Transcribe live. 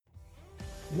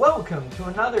Welcome to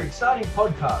another exciting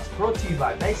podcast brought to you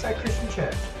by Bayside Christian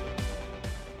Church.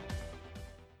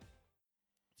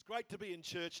 It's great to be in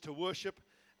church, to worship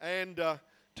and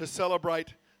to celebrate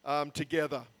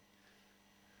together.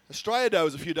 Australia Day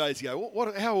was a few days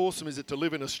ago. How awesome is it to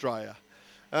live in Australia?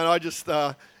 And I just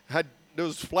there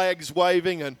was flags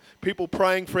waving and people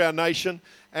praying for our nation.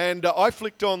 And I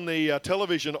flicked on the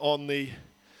television on the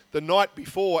night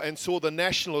before and saw the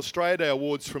National Australia Day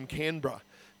Awards from Canberra.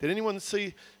 Did anyone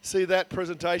see that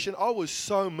presentation? I was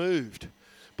so moved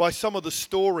by some of the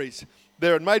stories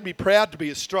there. It made me proud to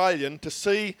be Australian, to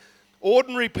see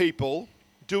ordinary people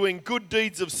doing good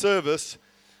deeds of service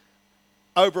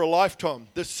over a lifetime.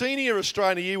 The senior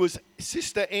Australian of the Year was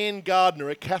Sister Anne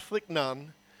Gardner, a Catholic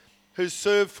nun who's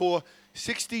served for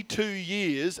 62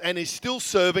 years and is still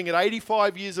serving at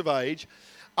 85 years of age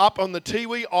up on the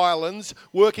Tiwi Islands,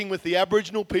 working with the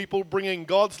Aboriginal people, bringing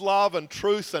God's love and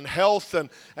truth and health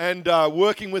and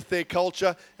working with their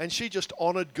culture. And she just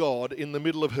honoured God in the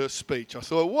middle of her speech. I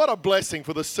thought, what a blessing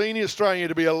for the senior Australian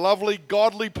to be a lovely,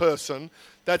 godly person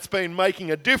that's been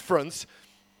making a difference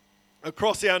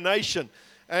across our nation.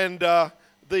 And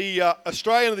the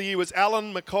Australian of the Year was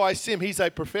Alan Mackay-Sim. He's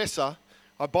a professor,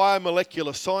 a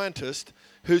biomolecular scientist,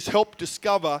 who's helped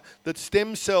discover that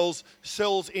stem cells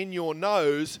in your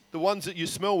nose, the ones that you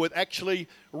smell with, actually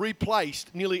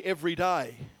replaced nearly every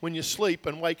day when you sleep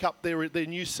and wake up, they're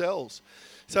new cells.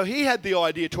 So he had the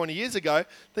idea 20 years ago,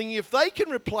 thinking if they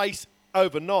can replace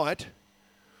overnight,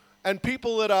 and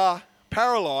people that are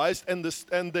paralysed and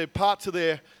the parts of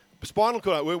their spinal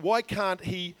cord, why can't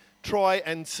he try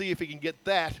and see if he can get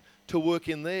that to work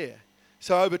in there?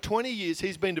 So over 20 years,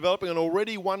 he's been developing, and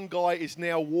already one guy is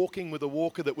now walking with a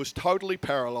walker that was totally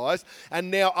paralysed, and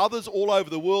now others all over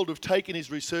the world have taken his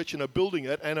research and are building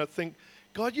it, and I think,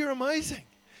 God, you're amazing.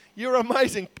 You're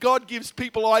amazing. God gives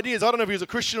people ideas. I don't know if he was a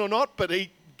Christian or not, but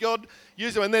God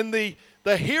used him. And then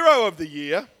the hero of the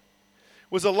year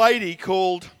was a lady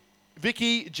called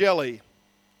Vicky Jelly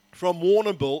from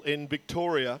Warrnambool in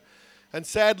Victoria, and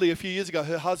sadly, a few years ago,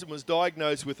 her husband was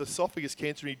diagnosed with esophagus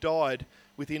cancer, and he died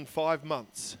within 5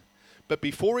 months. But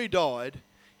before he died,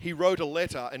 he wrote a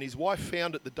letter, and his wife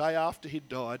found it the day after he'd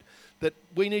died, that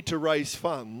we need to raise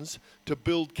funds to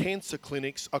build cancer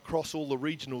clinics across all the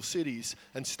regional cities,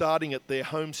 and starting at their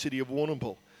home city of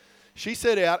Warrnambool. She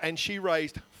set out and she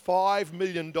raised $5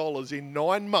 million in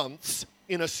 9 months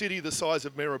in a city the size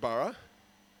of Maryborough.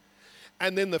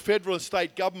 And then the federal and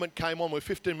state government came on with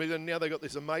 $15 million. Now they've got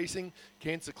this amazing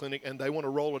cancer clinic, and they want to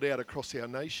roll it out across our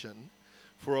nation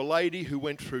for a lady who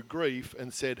went through grief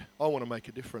and said, I want to make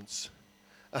a difference.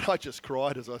 And I just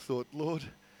cried as I thought, Lord,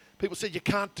 people said, you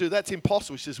can't do that, it's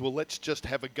impossible. She says, well, let's just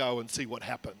have a go and see what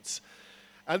happens.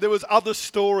 And there was other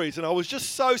stories, and I was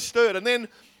just so stirred. And then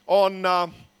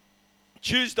on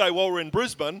Tuesday, while we were in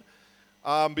Brisbane,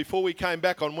 before we came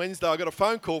back on Wednesday, I got a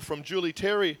phone call from Julie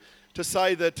Terry to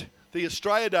say that the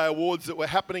Australia Day Awards that were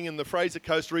happening in the Fraser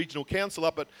Coast Regional Council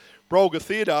up at Brolga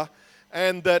Theatre,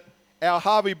 and that our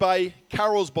Harvey Bay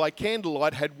Carols by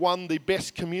Candlelight had won the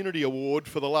Best Community Award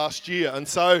for the last year. And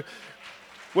so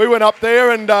we went up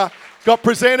there and got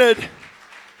presented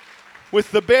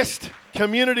with the Best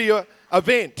Community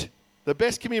Event. The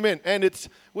Best Community Event. And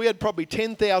we had probably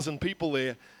 10,000 people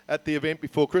there at the event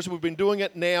before Christmas. We've been doing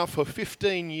it now for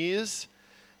 15 years.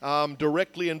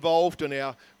 Directly involved in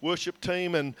our worship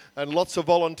team and lots of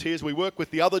volunteers. We work with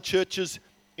the other churches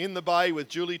in the Bay with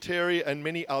Julie Terry and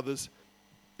many others.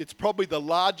 It's probably the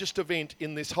largest event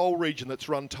in this whole region that's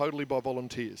run totally by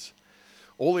volunteers.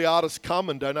 All the artists come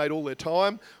and donate all their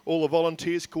time. All the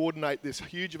volunteers coordinate this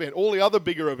huge event. All the other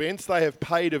bigger events, they have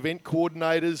paid event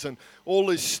coordinators and all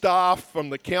this staff from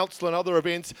the council and other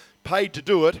events paid to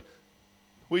do it.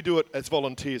 We do it as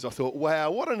volunteers. I thought,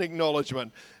 wow, what an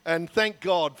acknowledgement. And thank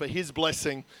God for his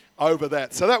blessing over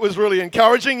that. So that was really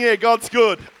encouraging. Yeah, God's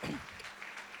good.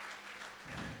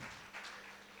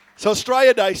 So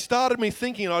Australia Day started me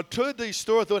thinking, and I'd heard these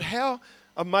stories, I thought how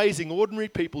amazing ordinary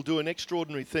people doing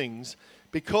extraordinary things,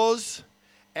 because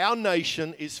our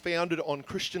nation is founded on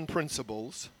Christian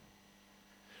principles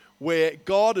where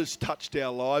God has touched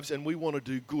our lives and we want to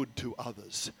do good to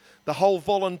others. The whole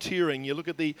volunteering, you look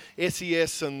at the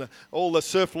SES and all the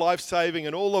Surf Lifesaving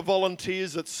and all the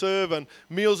volunteers that serve, and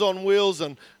Meals on Wheels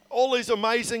and all these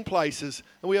amazing places.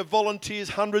 And we have volunteers,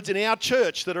 hundreds in our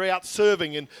church that are out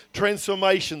serving in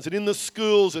transformations and in the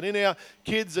schools and in our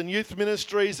kids and youth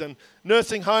ministries and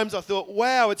nursing homes. I thought,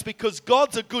 wow, it's because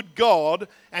God's a good God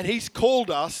and he's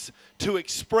called us to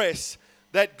express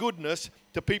that goodness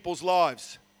to people's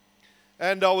lives.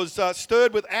 And I was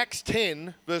stirred with Acts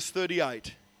 10, verse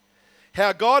 38.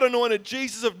 How God anointed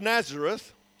Jesus of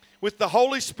Nazareth with the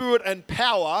Holy Spirit and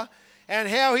power, and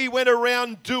how he went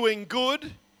around doing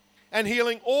good and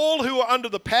healing all who were under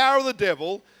the power of the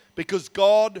devil, because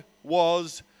God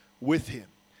was with him.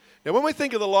 Now, when we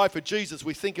think of the life of Jesus,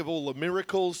 we think of all the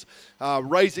miracles,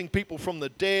 raising people from the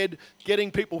dead,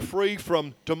 getting people free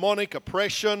from demonic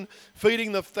oppression,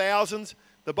 feeding the thousands.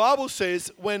 The Bible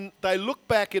says when they look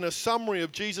back in a summary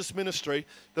of Jesus' ministry,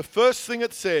 the first thing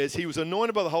it says, he was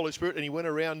anointed by the Holy Spirit and he went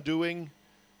around doing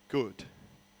good.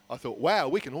 I thought, wow,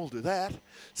 we can all do that.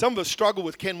 Some of us struggle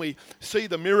with, can we see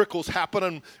the miracles happen?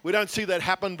 And we don't see that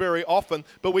happen very often,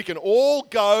 but we can all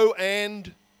go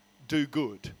and do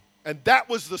good. And that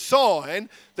was the sign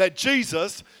that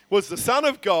Jesus was the Son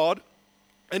of God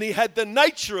and he had the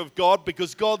nature of God,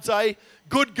 because God's a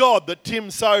good God, that Tim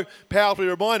so powerfully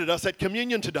reminded us at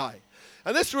communion today.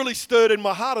 And this really stirred in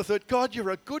my heart. I thought, God, you're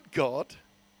a good God,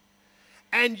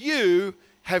 and you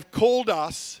have called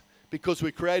us, because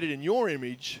we're created in your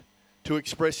image, to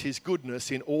express his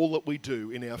goodness in all that we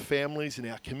do, in our families, in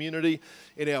our community,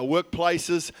 in our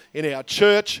workplaces, in our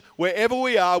church. Wherever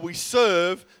we are, we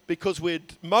serve because we're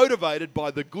motivated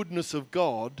by the goodness of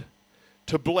God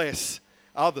to bless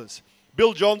others.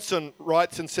 Bill Johnson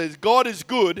writes and says, God is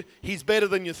good, he's better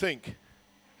than you think.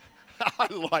 I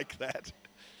like that.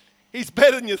 He's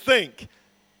better than you think.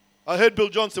 I heard Bill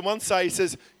Johnson once say, he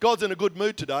says, God's in a good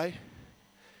mood today.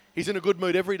 He's in a good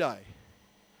mood every day,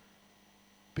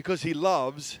 because he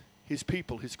loves his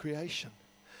people, his creation.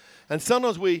 And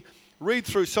sometimes we read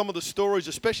through some of the stories,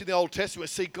 especially in the Old Testament, we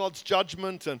see God's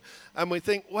judgment and we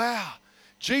think, wow,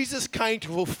 Jesus came to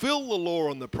fulfill the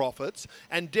law and the prophets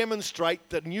and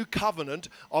demonstrate the new covenant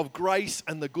of grace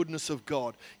and the goodness of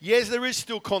God. Yes, there is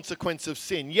still consequence of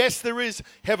sin. Yes, there is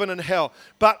heaven and hell.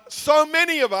 But so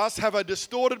many of us have a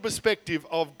distorted perspective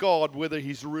of God, whether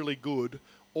he's really good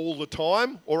all the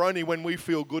time or only when we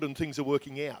feel good and things are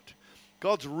working out.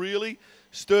 God's really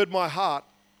stirred my heart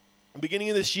at the beginning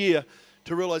of this year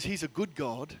to realize he's a good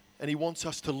God and he wants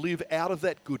us to live out of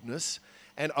that goodness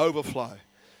and overflow.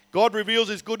 God reveals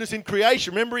his goodness in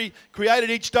creation. Remember, he created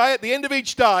each day. At the end of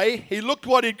each day, he looked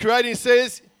what he'd created and he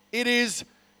says, it is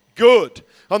good.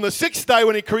 On the sixth day,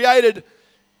 when he created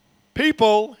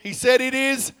people, he said, it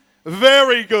is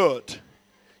very good.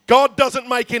 God doesn't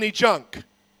make any junk.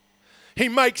 He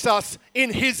makes us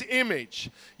in his image.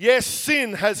 Yes,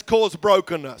 sin has caused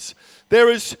brokenness.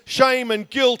 There is shame and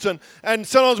guilt, and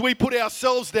sometimes we put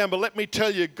ourselves down. But let me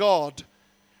tell you, God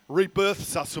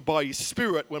rebirths us by his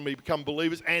Spirit when we become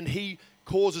believers, and he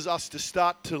causes us to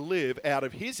start to live out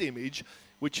of his image,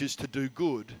 which is to do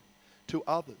good to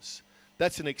others.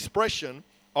 That's an expression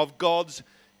of God's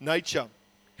nature.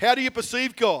 How do you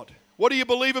perceive God? What do you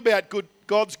believe about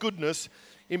God's goodness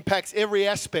impacts every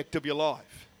aspect of your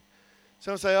life.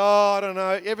 Some say, oh, I don't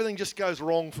know, everything just goes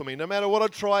wrong for me. No matter what I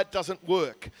try, it doesn't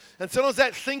work. And sometimes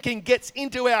that thinking gets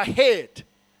into our head.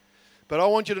 But I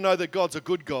want you to know that God's a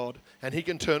good God, and he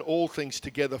can turn all things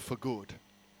together for good.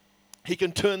 He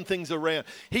can turn things around.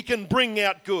 He can bring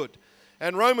out good.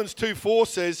 And Romans 2:4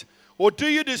 says, or do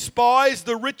you despise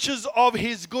the riches of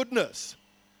his goodness?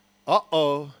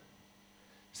 Uh-oh.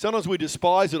 Sometimes we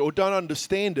despise it or don't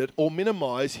understand it or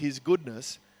minimize his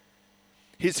goodness.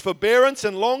 His forbearance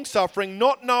and long-suffering,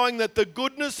 not knowing that the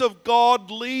goodness of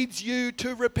God leads you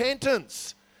to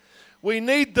repentance. We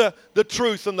need the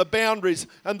truth and the boundaries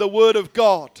and the word of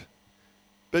God.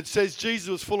 But it says Jesus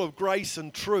was full of grace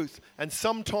and truth. And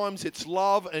sometimes it's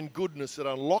love and goodness that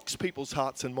unlocks people's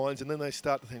hearts and minds. And then they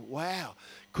start to think, wow,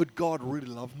 could God really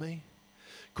love me?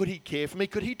 Could he care for me?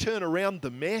 Could he turn around the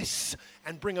mess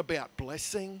and bring about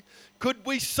blessing? Could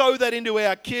we sow that into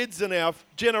our kids and our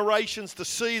generations to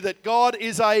see that God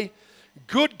is a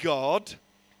good God,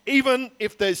 even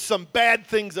if there's some bad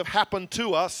things have happened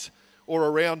to us or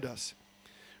around us?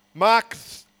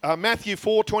 Matthew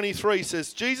 4:23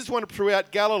 says, Jesus went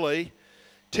throughout Galilee,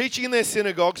 teaching in their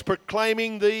synagogues,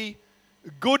 proclaiming the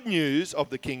good news of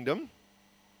the kingdom,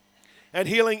 and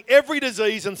healing every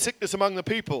disease and sickness among the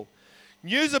people.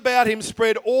 News about him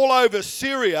spread all over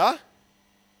Syria,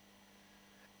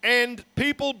 and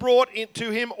people brought to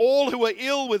him all who were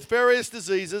ill with various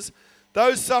diseases,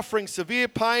 those suffering severe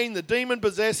pain, the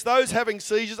demon-possessed, those having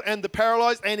seizures, and the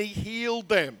paralyzed, and he healed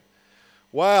them.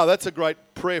 Wow, that's a great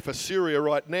prayer for Syria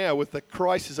right now with the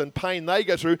crisis and pain they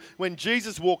go through. When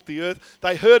Jesus walked the earth,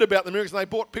 they heard about the miracles, and they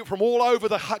brought people from all over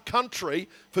the country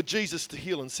for Jesus to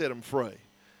heal and set them free.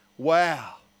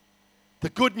 Wow, the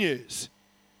good news.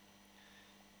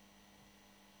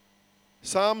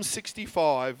 Psalm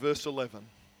 65, verse 11.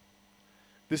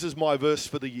 This is my verse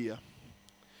for the year.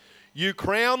 You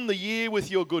crown the year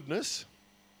with your goodness,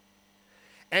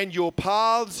 and your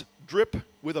paths drip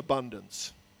with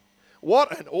abundance.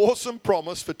 What an awesome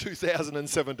promise for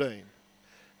 2017.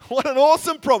 What an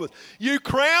awesome promise. You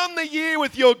crown the year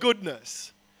with your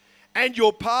goodness, and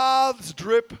your paths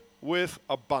drip with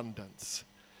abundance.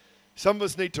 Some of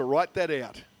us need to write that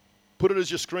out. Put it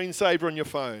as your screensaver on your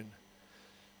phone.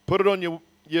 Put it on your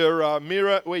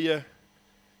mirror where you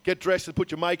get dressed and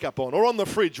put your makeup on, or on the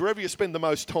fridge, wherever you spend the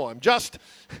most time. Just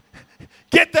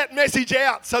get that message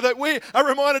out so that we are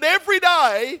reminded every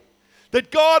day that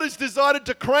God has decided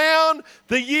to crown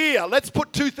the year. Let's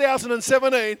put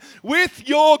 2017 with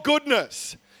your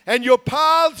goodness, and your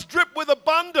paths drip with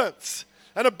abundance.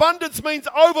 And abundance means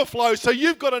overflow, so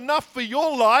you've got enough for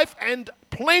your life and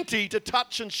plenty to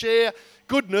touch and share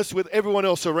goodness with everyone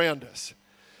else around us.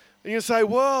 And you say,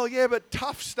 well, yeah, but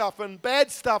tough stuff and bad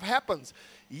stuff happens.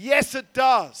 Yes, it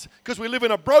does, because we live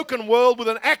in a broken world with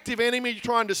an active enemy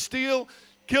trying to steal,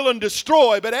 kill and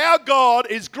destroy. But our God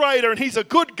is greater, and He's a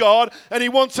good God, and He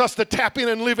wants us to tap in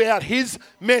and live out His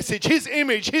message, His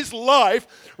image, His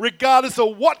life, regardless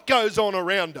of what goes on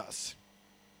around us.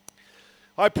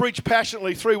 I preached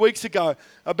passionately 3 weeks ago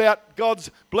about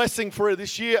God's blessing for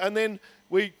this year, and then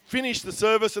we finished the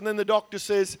service, and then the doctor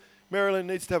says, Marilyn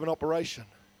needs to have an operation.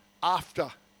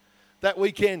 After that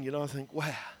weekend, I think,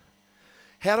 wow,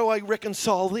 how do I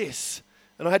reconcile this?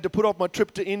 And I had to put off my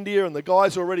trip to India, and the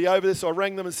guys were already over there, so I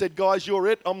rang them and said, guys, you're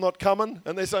it, I'm not coming.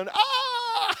 And they're saying,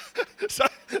 So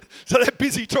they're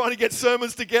busy trying to get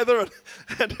sermons together,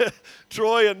 and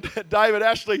Troy and David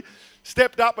Ashley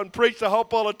stepped up and preached a whole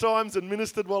pile of times and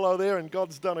ministered while I was there, and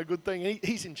God's done a good thing.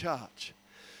 He's in charge.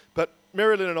 But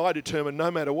Marilyn and I determined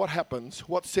no matter what happens,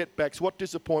 what setbacks, what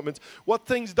disappointments, what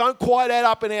things don't quite add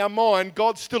up in our mind,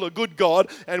 God's still a good God,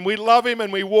 and we love Him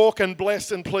and we walk and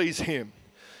bless and please Him.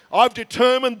 I've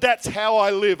determined that's how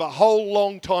I live a whole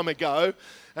long time ago,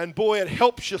 and boy, it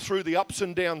helps you through the ups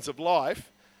and downs of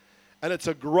life, and it's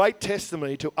a great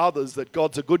testimony to others that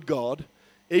God's a good God,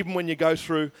 even when you go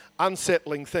through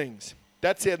unsettling things.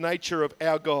 That's the nature of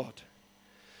our God.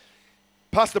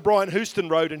 Pastor Brian Houston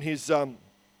wrote in his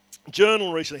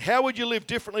journal recently, how would you live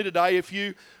differently today if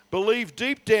you believed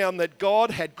deep down that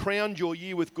God had crowned your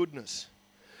year with goodness?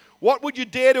 What would you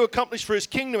dare to accomplish for His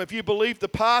kingdom if you believed the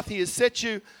path He has set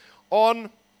you on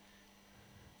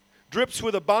drips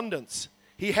with abundance?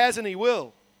 He has and He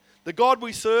will. The God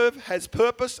we serve has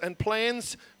purpose and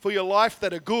plans for your life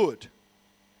that are good.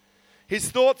 His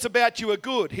thoughts about you are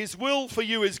good. His will for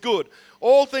you is good.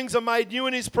 All things are made new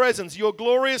in His presence. Your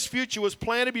glorious future was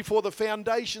planted before the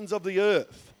foundations of the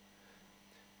earth.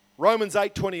 Romans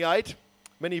 8:28,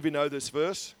 many of you know this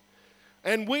verse.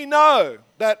 And we know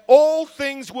that all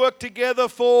things work together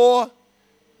for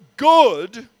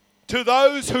good to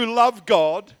those who love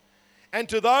God and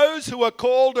to those who are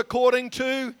called according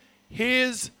to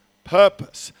His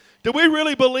purpose. Do we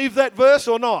really believe that verse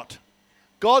or not?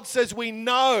 God says we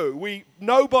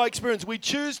know by experience. We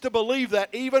choose to believe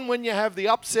that even when you have the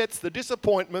upsets, the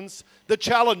disappointments, the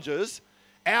challenges,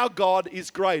 our God is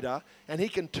greater, and He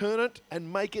can turn it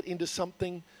and make it into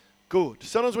something good.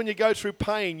 Sometimes when you go through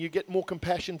pain, you get more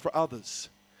compassion for others.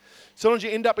 Sometimes you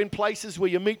end up in places where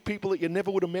you meet people that you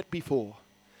never would have met before.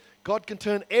 God can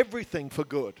turn everything for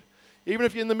good. Even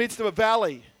if you're in the midst of a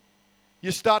valley,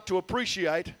 you start to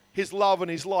appreciate His love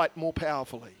and His light more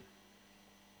powerfully.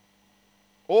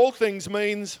 All things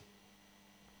means,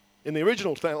 in the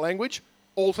original language,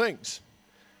 all things.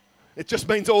 It just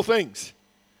means all things.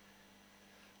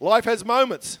 Life has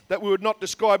moments that we would not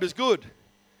describe as good.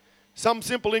 Some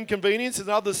simple inconveniences and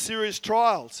others serious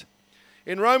trials.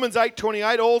 In Romans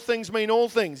 8:28, all things mean all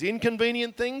things.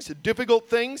 Inconvenient things, difficult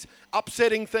things,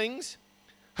 upsetting things,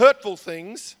 hurtful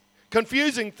things,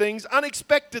 confusing things,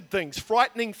 unexpected things,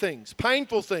 frightening things,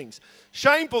 painful things,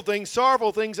 shameful things,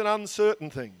 sorrowful things, and uncertain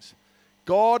things.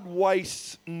 God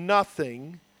wastes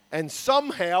nothing, and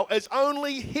somehow, as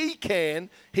only He can,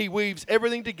 He weaves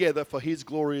everything together for His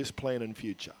glorious plan and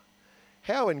future.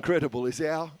 How incredible is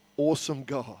our awesome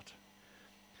God?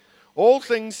 All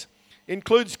things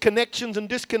includes connections and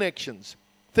disconnections,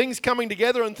 things coming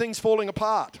together and things falling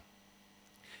apart.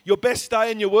 Your best day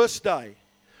and your worst day,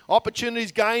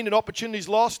 opportunities gained and opportunities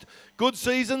lost, good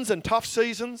seasons and tough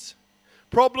seasons,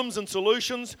 problems and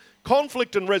solutions,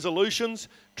 conflict and resolutions,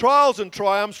 trials and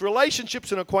triumphs,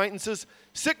 relationships and acquaintances,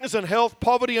 sickness and health,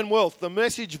 poverty and wealth. The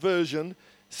Message version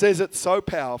says it so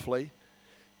powerfully.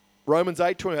 Romans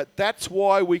 8:28. That's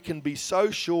why we can be so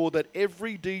sure that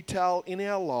every detail in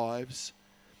our lives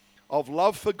of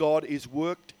love for God is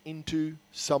worked into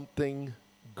something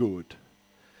good.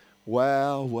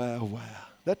 Wow, wow, wow.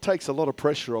 That takes a lot of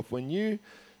pressure off. When you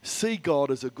see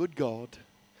God as a good God,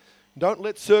 don't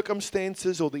let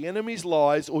circumstances or the enemy's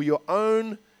lies or your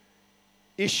own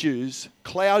issues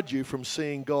cloud you from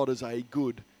seeing God as a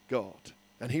good God.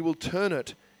 And he will turn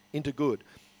it into good.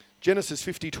 Genesis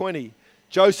 50:20,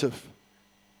 Joseph,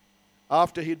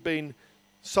 after he'd been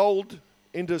sold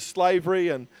into slavery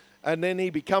and then he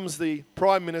becomes the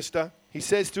prime minister, he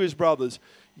says to his brothers,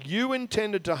 "You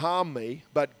intended to harm me,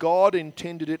 but God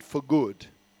intended it for good,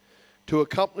 to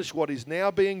accomplish what is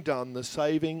now being done, the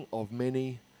saving of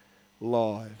many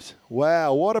lives."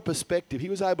 Wow, what a perspective. He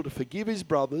was able to forgive his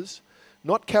brothers,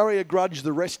 not carry a grudge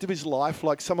the rest of his life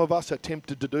like some of us are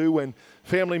tempted to do when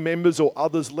family members or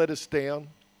others let us down.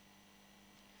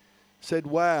 Said,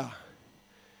 wow,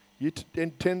 you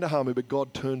intend to harm me, but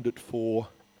God turned it for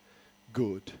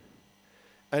good.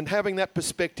 And having that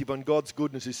perspective on God's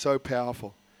goodness is so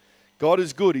powerful. God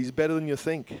is good. He's better than you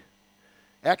think.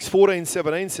 Acts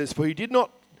 14:17 says, "For he did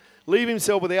not leave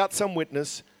himself without some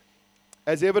witness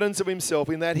as evidence of himself,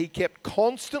 in that he kept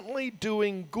constantly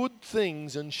doing good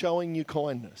things and showing you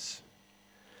kindness,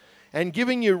 and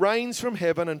giving you rains from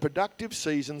heaven and productive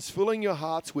seasons, filling your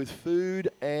hearts with food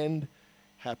and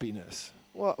happiness."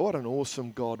 What an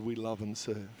awesome God we love and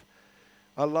serve.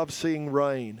 I love seeing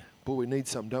rain. Boy, we need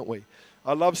some, don't we?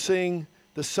 I love seeing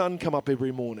the sun come up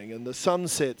every morning and the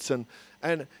sunsets,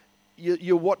 and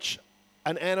you watch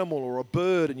an animal or a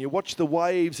bird and you watch the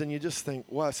waves and you just think,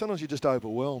 wow, sometimes you're just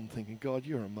overwhelmed thinking, God,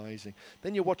 you're amazing.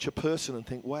 Then you watch a person and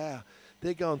think, wow,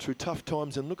 they're going through tough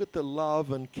times and look at the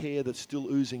love and care that's still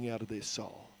oozing out of their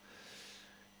soul.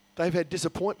 They've had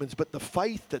disappointments, but the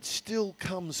faith that still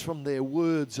comes from their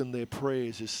words and their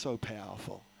prayers is so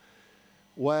powerful.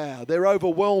 Wow, they're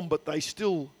overwhelmed, but they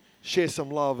still share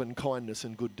some love and kindness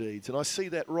and good deeds. And I see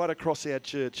that right across our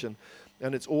church, and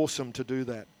it's awesome to do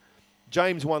that.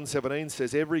 James 1:17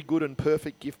 says, "Every good and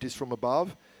perfect gift is from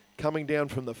above, coming down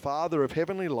from the Father of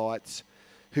heavenly lights,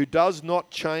 who does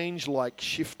not change like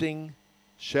shifting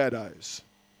shadows."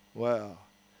 Wow.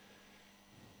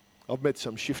 I've met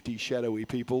some shifty, shadowy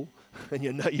people, and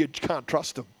you know you can't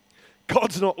trust them.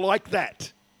 God's not like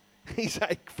that. He's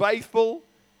a faithful,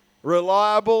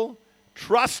 reliable,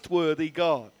 trustworthy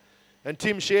God. And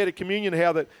Tim shared at communion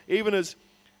how that even as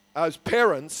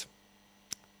parents,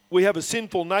 we have a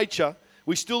sinful nature.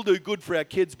 We still do good for our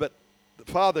kids, but the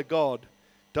Father God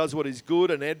does what is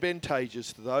good and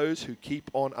advantageous to those who keep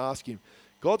on asking.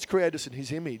 God's created us in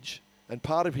his image, and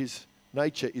part of his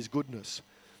nature is goodness.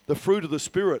 The fruit of the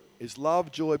Spirit is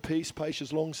love, joy, peace,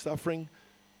 patience, long-suffering.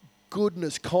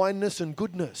 Goodness, kindness, and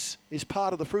goodness is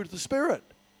part of the fruit of the Spirit.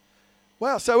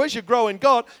 Wow, so as you grow in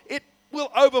God, it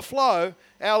will overflow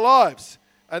our lives.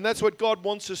 And that's what God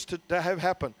wants us to have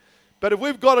happen. But if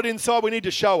we've got it inside, we need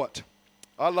to show it.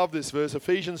 I love this verse.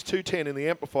 Ephesians 2:10 in the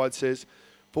Amplified says,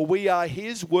 "For we are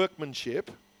his workmanship,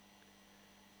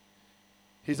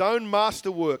 his own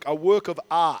masterwork, a work of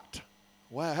art."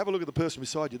 Wow, have a look at the person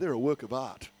beside you. They're a work of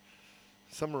art.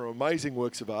 Some are amazing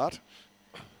works of art.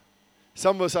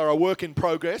 Some of us are a work in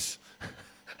progress.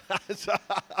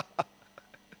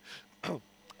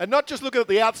 And not just looking at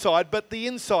the outside, but the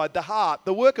inside, the heart,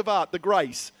 the work of art, the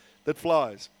grace that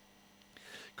flows.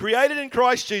 Created in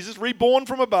Christ Jesus, reborn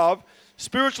from above,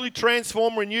 spiritually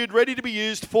transformed, renewed, ready to be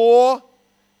used for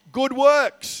good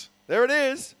works. There it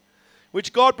is.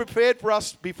 Which God prepared for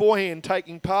us beforehand,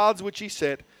 taking paths which he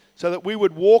set, so that we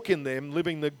would walk in them,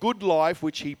 living the good life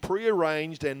which he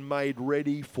prearranged and made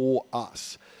ready for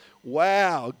us.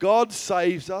 Wow, God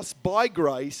saves us by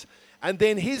grace, and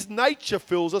then his nature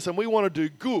fills us, and we want to do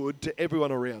good to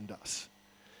everyone around us.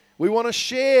 We want to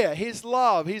share his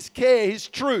love, his care, his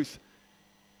truth,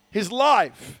 his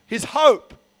life, his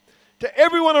hope to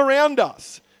everyone around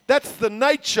us. That's the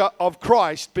nature of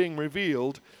Christ being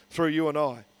revealed through you and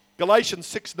I. Galatians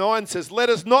 6:9 says, "Let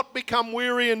us not become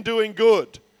weary in doing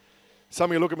good." Some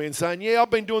of you look at me and saying, "Yeah, I've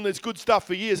been doing this good stuff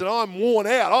for years and I'm worn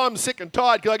out. I'm sick and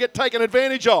tired because I get taken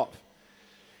advantage of."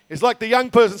 It's like the young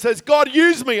person says, "God,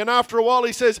 use me." And after a while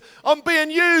he says, "I'm being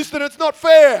used and it's not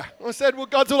fair." I said, "Well,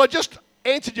 God, I just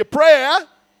answered your prayer."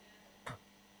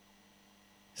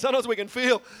 Sometimes we can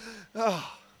feel,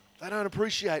 oh, they don't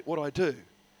appreciate what I do.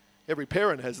 Every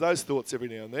parent has those thoughts every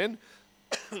now and then.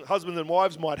 Husbands and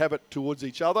wives might have it towards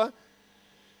each other.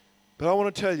 But I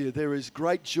want to tell you, there is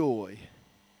great joy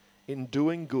in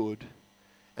doing good,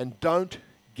 and don't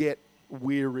get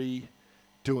weary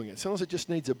doing it. Sometimes it just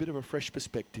needs a bit of a fresh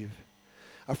perspective,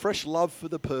 a fresh love for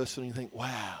the person, and you think,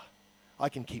 wow, I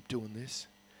can keep doing this.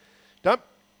 Don't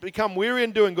become weary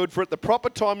in doing good, for at the proper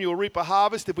time you will reap a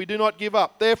harvest if we do not give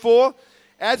up. Therefore,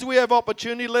 as we have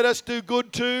opportunity, let us do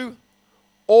good to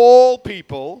all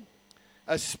people,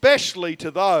 especially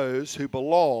to those who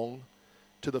belong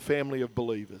to the family of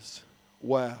believers.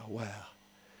 Wow, wow.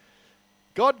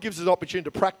 God gives us an opportunity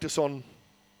to practice on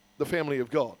the family of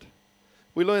God.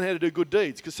 We learn how to do good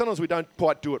deeds, because sometimes we don't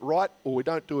quite do it right, or we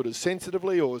don't do it as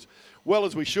sensitively or as well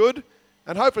as we should.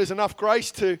 And hopefully there's enough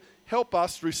grace to help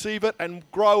us receive it and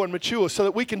grow and mature so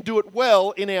that we can do it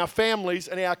well in our families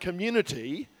and our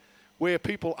community where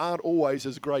people aren't always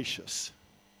as gracious.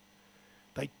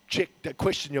 They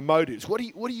question your motives. What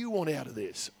do you want out of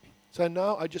this? So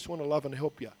no, I just want to love and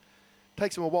help you. It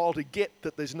takes them a while to get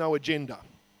that there's no agenda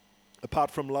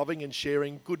apart from loving and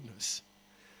sharing goodness.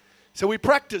 So we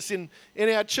practice in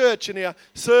our church, in our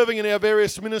serving in our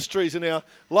various ministries, in our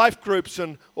life groups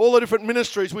and all the different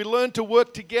ministries. We learn to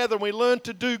work together and we learn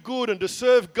to do good and to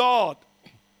serve God.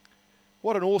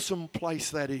 What an awesome place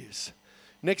that is.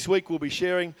 Next week we'll be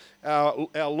sharing our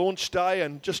launch day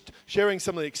and just sharing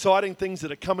some of the exciting things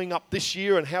that are coming up this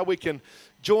year and how we can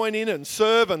join in and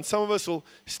serve. And some of us will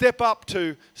step up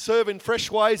to serve in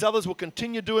fresh ways. Others will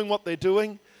continue doing what they're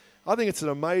doing. I think it's an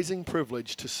amazing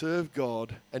privilege to serve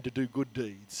God and to do good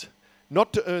deeds.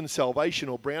 Not to earn salvation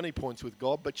or brownie points with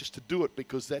God, but just to do it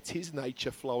because that's His nature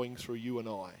flowing through you and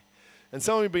I. And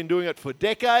some of you have been doing it for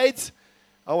decades.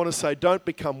 I want to say, don't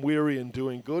become weary in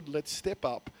doing good. Let's step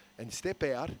up and step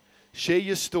out, share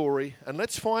your story, and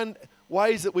let's find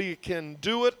ways that we can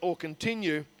do it or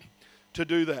continue to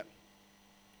do that.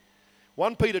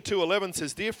 1 Peter 2:11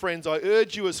 says, "Dear friends, I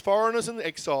urge you as foreigners and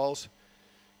exiles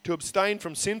to abstain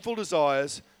from sinful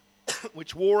desires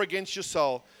which war against your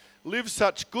soul. Live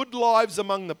such good lives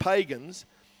among the pagans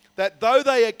that though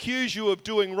they accuse you of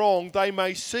doing wrong, they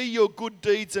may see your good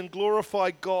deeds and glorify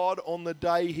God on the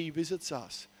day He visits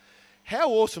us."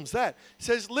 How awesome is that? It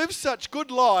says, live such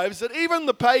good lives that even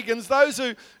the pagans, those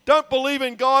who don't believe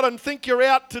in God and think you're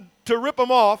out to rip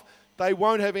them off, they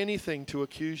won't have anything to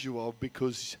accuse you of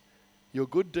because your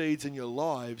good deeds and your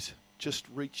lives just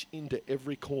reach into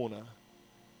every corner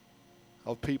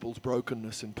of people's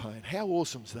brokenness and pain. How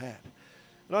awesome is that?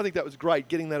 And I think that was great,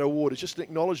 getting that award. It's just an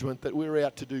acknowledgement that we're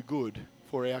out to do good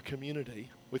for our community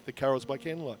with the Carols by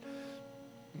Candlelight.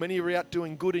 Many of you are out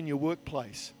doing good in your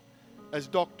workplace as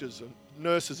doctors and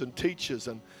nurses and teachers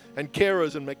and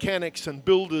carers and mechanics and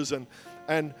builders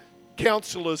and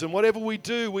counsellors, and whatever we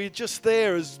do, we're just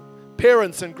there as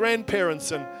parents and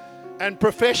grandparents and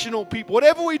professional people.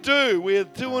 Whatever we do, we're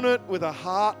doing it with a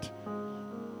heart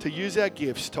to use our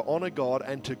gifts to honour God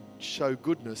and to show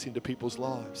goodness into people's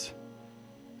lives.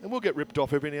 And we'll get ripped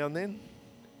off every now and then.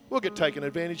 We'll get taken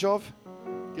advantage of.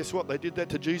 Guess what? They did that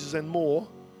to Jesus and more.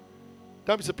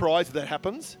 Don't be surprised if that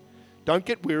happens. Don't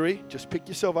get weary. Just pick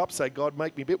yourself up. Say, God,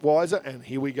 make me a bit wiser. And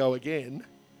here we go again.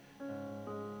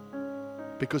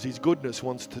 Because His goodness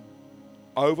wants to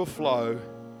overflow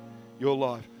your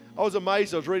life. I was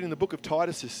amazed. I was reading the book of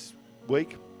Titus this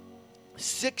week.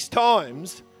 6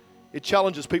 times it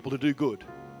challenges people to do good.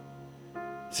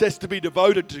 It says to be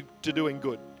devoted to doing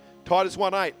good. Titus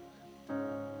 1:8.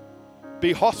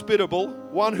 Be hospitable,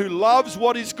 one who loves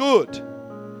what is good.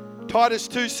 Titus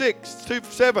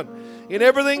 2:7. In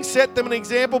everything set them an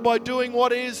example by doing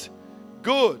what is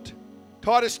good.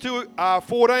 Titus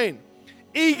 2:14.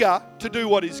 Eager to do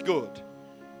what is good.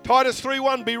 Titus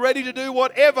 3:1. Be ready to do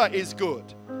whatever is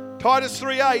good. Titus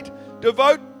 3:8.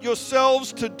 Devote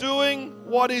yourselves to doing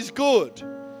what is good.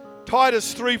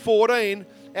 Titus 3:14,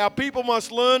 our people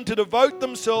must learn to devote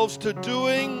themselves to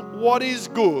doing what is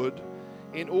good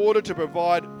in order to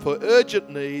provide for urgent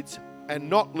needs and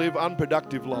not live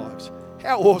unproductive lives.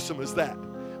 How awesome is that?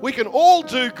 We can all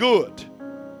do good.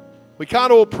 We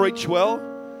can't all preach well.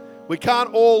 We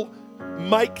can't all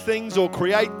make things or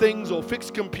create things or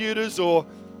fix computers or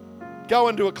go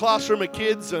into a classroom of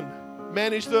kids and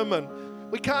manage them. And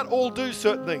we can't all do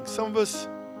certain things. Some of us,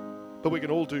 but we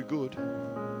can all do good.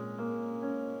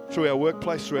 Through our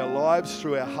workplace, through our lives,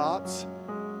 through our hearts.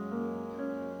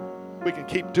 We can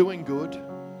keep doing good.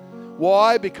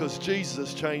 Why? Because Jesus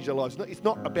has changed our lives. It's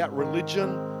not about religion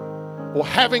or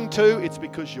having to. It's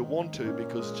because you want to,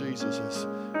 because Jesus has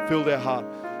filled our heart.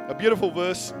 A beautiful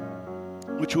verse,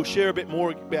 which we'll share a bit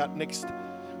more about next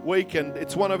week, and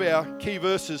it's one of our key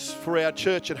verses for our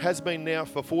church. It has been now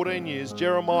for 14 years.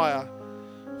 Jeremiah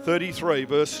 33,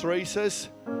 verse 3 says,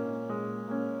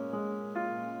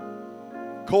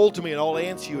 call to me and I'll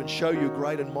answer you and show you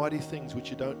great and mighty things which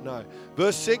you don't know.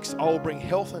 Verse 6, I will bring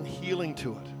health and healing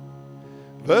to it.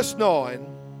 Verse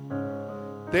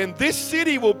 9, then this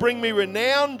city will bring me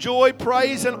renown, joy,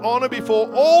 praise and honor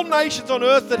before all nations on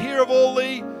earth that hear of all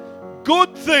the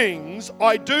good things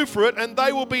I do for it, and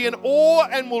they will be in awe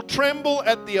and will tremble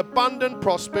at the abundant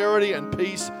prosperity and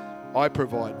peace I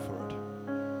provide for it.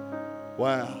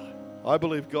 Wow. I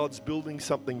believe God's building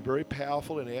something very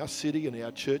powerful in our city, in our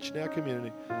church, in our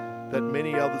community, that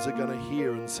many others are going to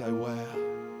hear and say, wow,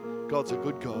 God's a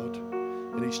good God.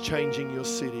 and He's changing your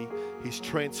city. He's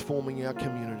transforming our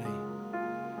community.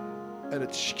 And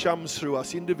it comes through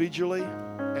us individually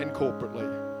and corporately.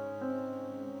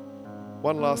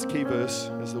 One last key verse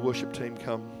as the worship team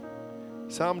come.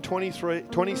 Psalm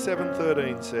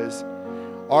 27:13 says,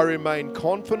 I remain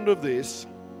confident of this,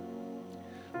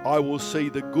 I will see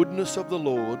the goodness of the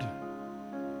Lord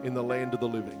in the land of the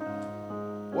living.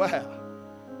 Wow.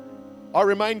 I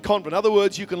remain confident. In other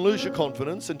words, you can lose your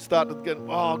confidence and start to get,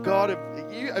 oh God,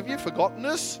 have you forgotten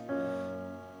this?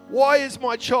 Why is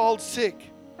my child sick?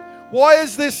 Why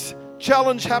is this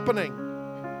challenge happening?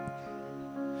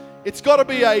 It's got to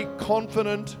be a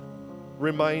confident,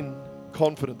 remain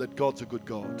confident that God's a good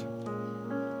God.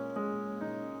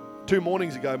 2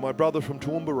 mornings ago, my brother from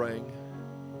Toowoomba rang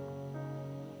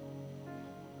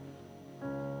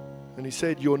and he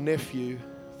said, your nephew,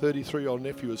 33-year-old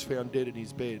nephew, was found dead in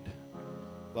his bed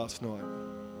last night.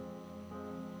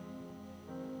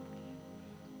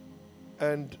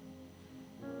 And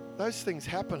those things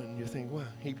happen and you think, well,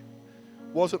 he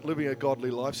wasn't living a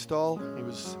godly lifestyle. He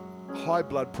was high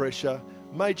blood pressure,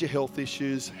 major health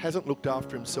issues, hasn't looked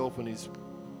after himself, and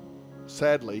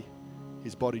sadly,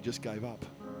 his body just gave up.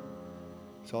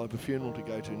 So I have a funeral to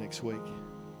go to next week.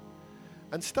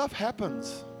 And stuff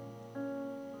happens.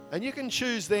 And you can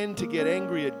choose then to get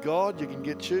angry at God. You can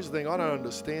choose to think, I don't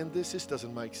understand this. This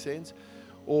doesn't make sense.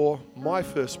 Or my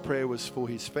first prayer was for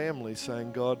his family,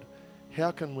 saying, God,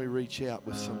 how can we reach out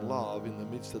with some love in the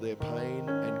midst of their pain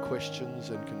and questions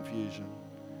and confusion?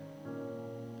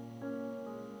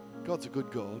 God's a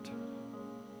good God.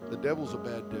 The devil's a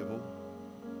bad devil.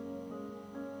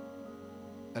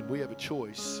 And we have a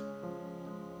choice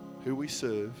who we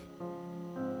serve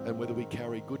and whether we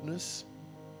carry goodness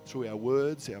through our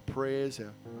words, our prayers,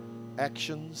 our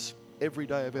actions, every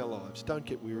day of our lives. Don't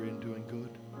get weary in doing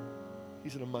good.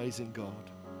 He's an amazing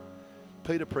God.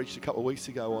 Peter preached a couple of weeks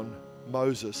ago on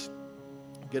Moses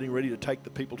getting ready to take the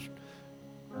people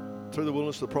through the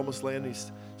wilderness to the promised land. He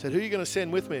said, who are you going to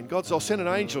send with me? And God said, I'll send an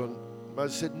angel. And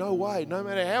Moses said, no way. No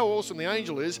matter how awesome the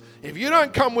angel is, if you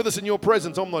don't come with us in your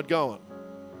presence, I'm not going.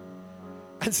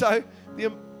 And so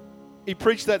he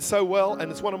preached that so well,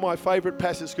 and it's one of my favourite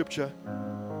passages of Scripture.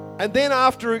 And then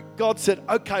after God said,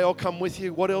 okay, I'll come with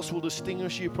you. What else will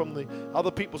distinguish you from the other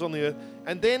peoples on the earth?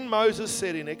 And then Moses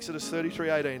said in Exodus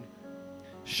 33:18,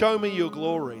 show me your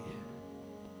glory.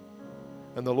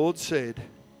 And the Lord said,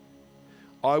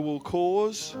 I will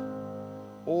cause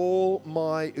all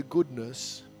my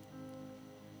goodness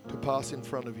to pass in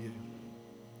front of you.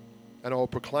 And I will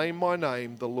proclaim my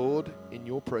name, the Lord, in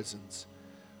your presence.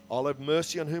 I'll have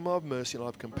mercy on whom I have mercy, and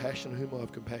I'll have compassion on whom I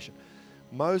have compassion.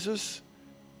 Moses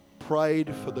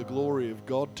prayed for the glory of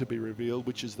God to be revealed,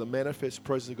 which is the manifest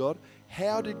presence of God.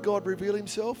 How did God reveal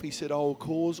himself? He said, I will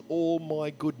cause all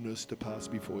my goodness to pass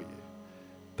before you.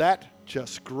 That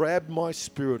just grabbed my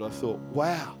spirit. I thought,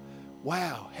 wow,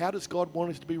 how does God want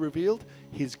us to be revealed?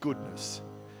 His goodness,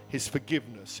 his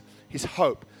forgiveness, his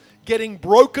hope. Getting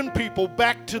broken people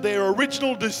back to their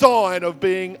original design of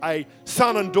being a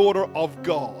son and daughter of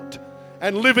God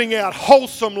and living out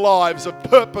wholesome lives of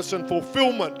purpose and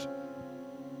fulfillment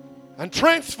and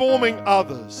transforming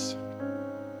others.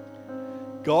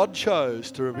 God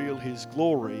chose to reveal his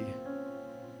glory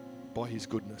by his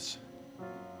goodness.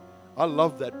 I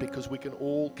love that because we can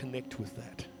all connect with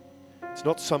that. It's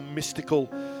not some mystical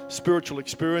spiritual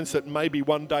experience that maybe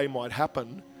one day might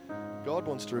happen. God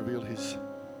wants to reveal his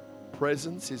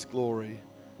presence, his glory,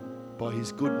 by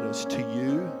his goodness to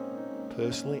you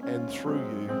personally and through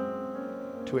you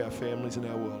to our families and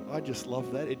our world. I just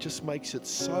love that. It just makes it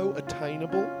so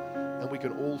attainable and we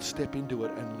can all step into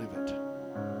it and live it.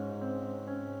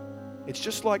 It's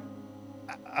just like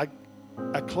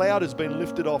a cloud has been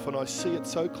lifted off and I see it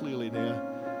so clearly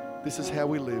now. This is how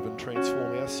we live and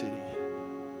transform our city.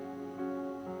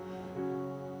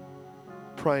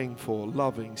 Praying for,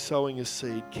 loving, sowing a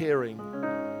seed, caring,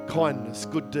 kindness,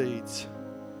 good deeds,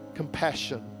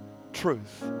 compassion,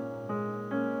 truth.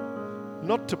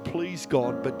 Not to please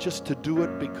God, but just to do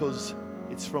it because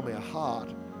it's from our heart.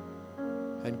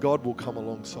 And God will come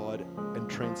alongside and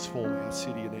transform our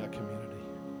city and our community.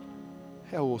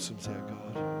 How awesome is our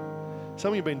God?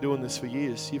 Some of you have been doing this for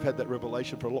years. You've had that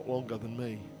revelation for a lot longer than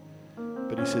me.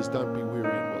 But he says, don't be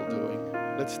weary in well doing.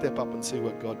 Let's step up and see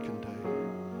what God can do.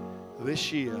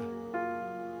 This year,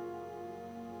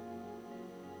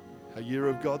 a year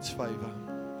of God's favour.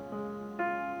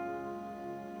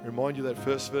 Remind you that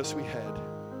first verse we had.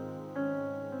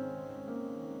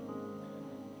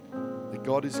 That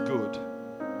God is good.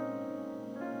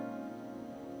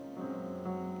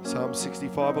 Psalm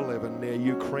 65:11. Now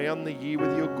you crown the year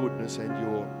with your goodness and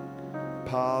your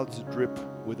paths drip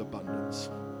with abundance.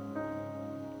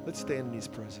 Let's stand in His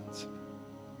presence.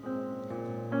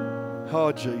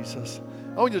 Oh, Jesus.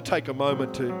 I want you to take a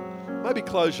moment to maybe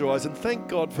close your eyes and thank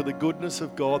God for the goodness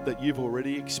of God that you've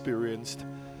already experienced.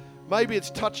 Maybe it's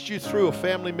touched you through a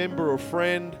family member or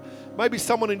friend. Maybe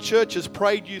someone in church has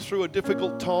prayed you through a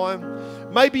difficult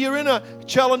time. Maybe you're in a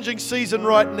challenging season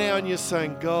right now and you're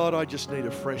saying, God, I just need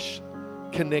a fresh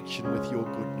connection with your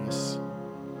goodness.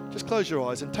 Just close your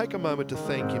eyes and take a moment to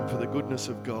thank Him for the goodness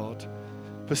of God.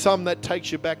 For some, that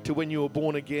takes you back to when you were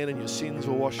born again and your sins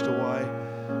were washed away.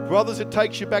 For others, it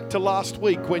takes you back to last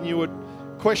week when you were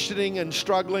questioning and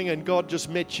struggling and God just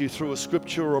met you through a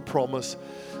scripture or a promise.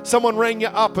 Someone rang you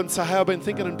up and said, hey, I've been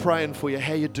thinking and praying for you.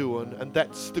 How you doing? And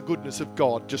that's the goodness of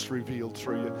God just revealed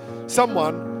through you.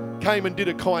 Someone came and did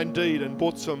a kind deed and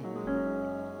bought some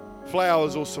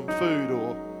flowers or some food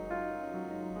or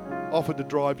offered to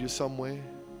drive you somewhere.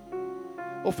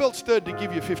 Or felt stirred to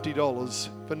give you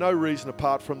 $50 for no reason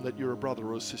apart from that you're a brother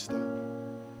or a sister.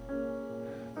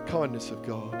 The kindness of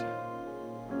God.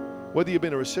 Whether you've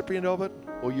been a recipient of it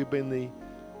or you've been the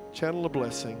channel of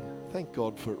blessing, thank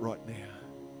God for it right now.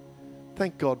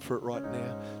 Thank God for it right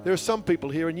now. There are some people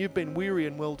here and you've been weary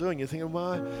and well-doing. You're thinking,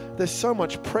 well, there's so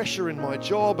much pressure in my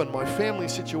job and my family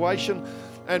situation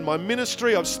and my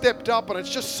ministry. I've stepped up and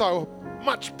it's just so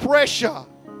much pressure.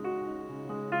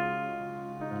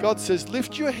 God says,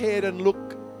 lift your head and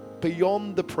look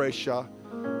beyond the pressure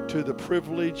to the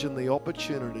privilege and the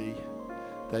opportunity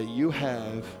that you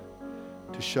have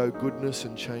to show goodness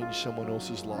and change someone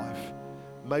else's life.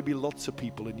 Maybe lots of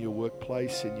people in your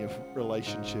workplace, in your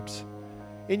relationships,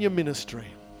 in your ministry.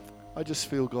 I just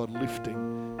feel God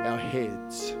lifting our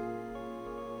heads.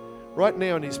 Right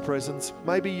now in His presence,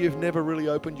 maybe you've never really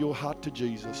opened your heart to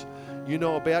Jesus. You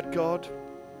know about God.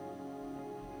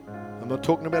 I'm not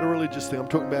talking about a religious thing. I'm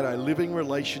talking about a living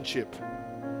relationship.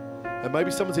 And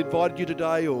maybe someone's invited you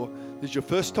today, or this is your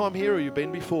first time here, or you've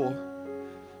been before.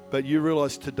 But you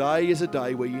realize today is a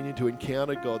day where you need to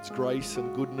encounter God's grace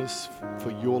and goodness for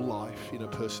your life in a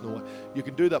personal way. You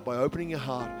can do that by opening your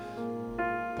heart,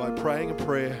 by praying a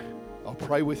prayer. I'll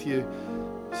pray with you.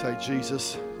 Say,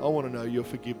 Jesus, I want to know your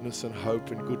forgiveness and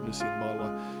hope and goodness in my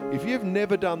life. If you've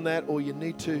never done that, or you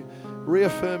need to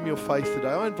reaffirm your faith today,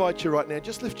 I invite you right now,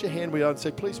 just lift your hand and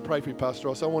say, please pray for me, Pastor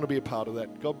Ross. I want to be a part of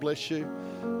that. God bless you.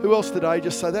 Who else today?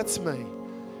 Just say, that's me.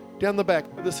 Down the back,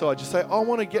 this side, just say, I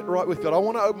want to get right with God. I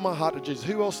want to open my heart to Jesus.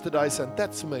 Who else today saying,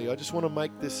 that's me. I just want to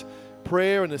make this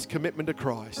prayer and this commitment to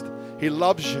Christ. He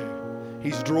loves you.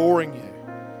 He's drawing you.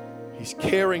 He's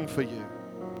caring for you.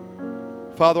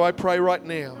 Father, I pray right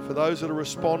now for those that are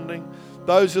responding,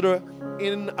 those that are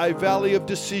in a valley of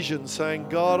decision, saying,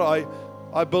 God,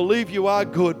 I believe you are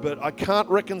good, but I can't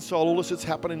reconcile all this that's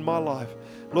happened in my life.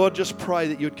 Lord, just pray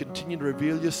that you would continue to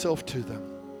reveal yourself to them.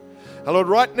 And Lord,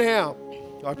 right now,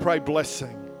 I pray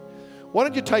blessing. Why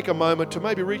don't you take a moment to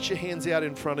maybe reach your hands out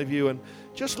in front of you and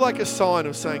just like a sign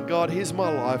of saying, God, here's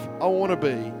my life. I want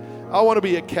to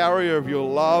be a carrier of your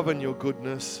love and your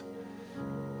goodness.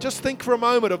 Just think for a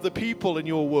moment of the people in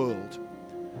your world,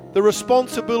 the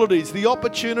responsibilities, the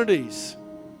opportunities.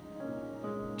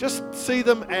 Just see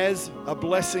them as a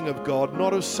blessing of God,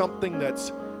 not as something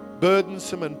that's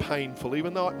burdensome and painful,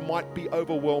 even though it might be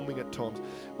overwhelming at times.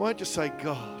 Why don't you say,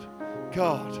 God,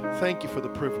 thank you for the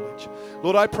privilege.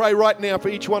 Lord, I pray right now for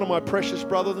each one of my precious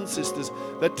brothers and sisters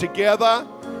that together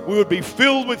we would be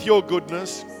filled with your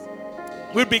goodness.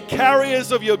 We'd be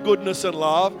carriers of your goodness and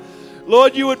love.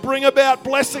 Lord, you would bring about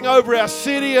blessing over our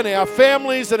city and our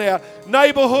families and our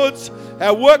neighborhoods,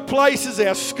 our workplaces,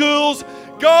 our schools.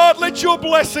 God, let your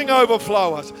blessing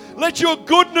overflow us. Let your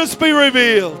goodness be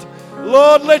revealed.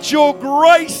 Lord, let your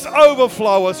grace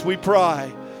overflow us, we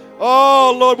pray.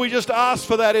 Oh, Lord, we just ask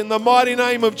for that in the mighty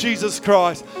name of Jesus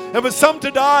Christ. And for some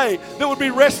today that would be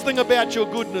wrestling about your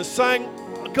goodness, saying,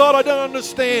 God, I don't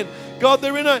understand. God,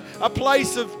 they're in a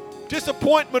place of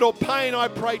disappointment or pain. I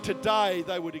pray today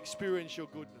they would experience your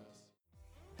goodness.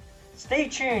 Stay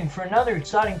tuned for another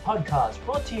exciting podcast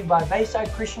brought to you by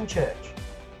Bayside Christian Church.